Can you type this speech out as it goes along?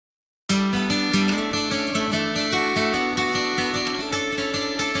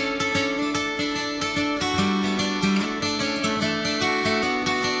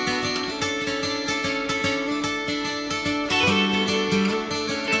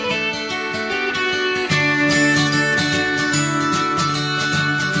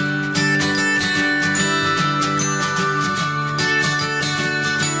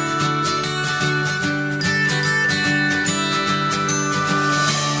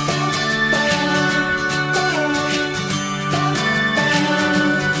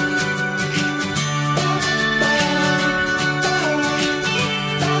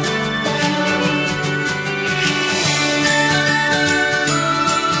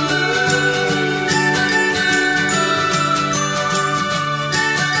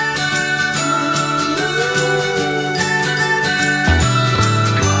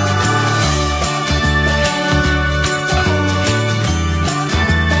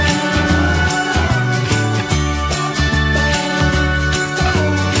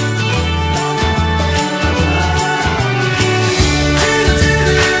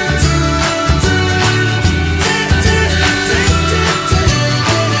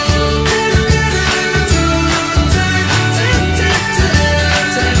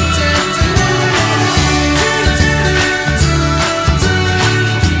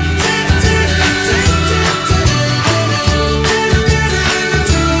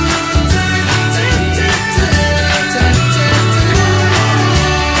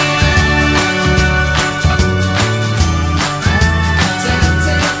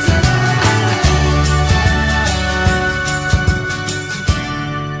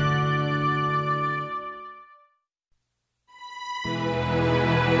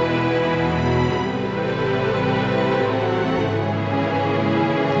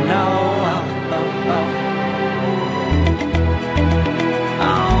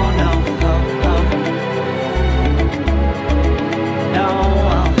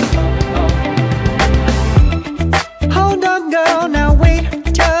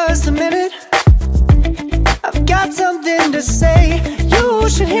You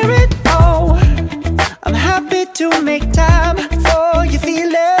should hear it. Oh, I'm happy to make time for your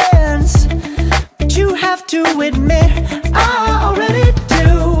feelings, but you have to admit I already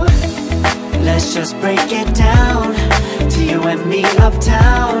do. Let's just break it down to you and me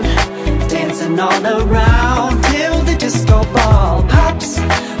uptown, dancing all around till the disco ball pops.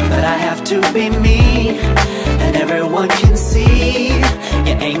 But I have to be me, and everyone can see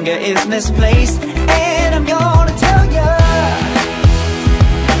your anger is misplaced. And I'm gonna tell ya,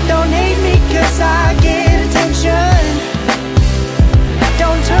 don't hate me cause I get attention.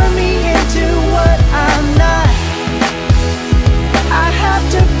 Don't turn me into what I'm not. I have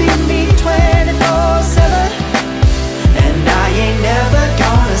to be me 24/7, and I ain't never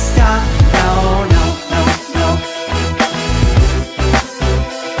gonna stop. No, no, no, no.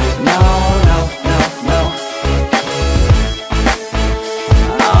 No, no, no, no.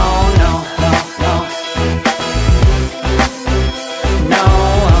 Oh, no, no, no. No,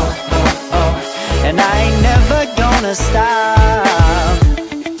 oh, oh, oh. And I ain't never gonna stop.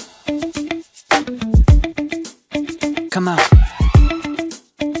 Come on.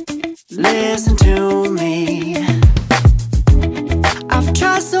 Listen to me. I've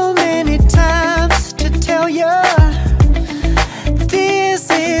tried so many times to tell you this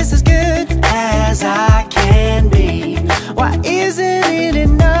is as good as I can be. Why isn't it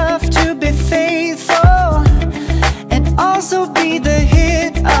enough to be faithful and also be the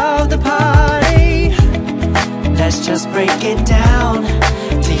hit of the party? Let's just break it down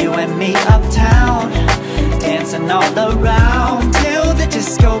to you and me uptown, dancing all around till the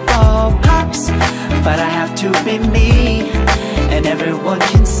disco ball pops. But I have to be me, and everyone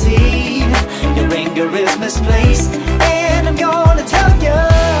can see your anger is misplaced. And I'm gonna tell you,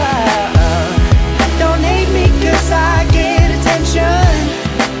 don't hate me cause I get attention.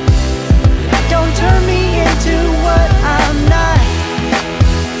 Don't turn me into what I'm not.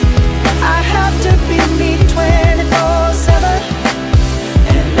 I have to be me 24/7,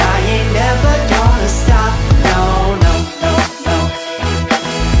 and I ain't never gonna stop. No, no, no, no.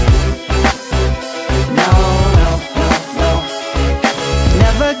 No, no, no, no.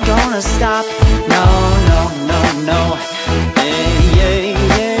 Never gonna stop. No, no, no, no. Yeah, yeah.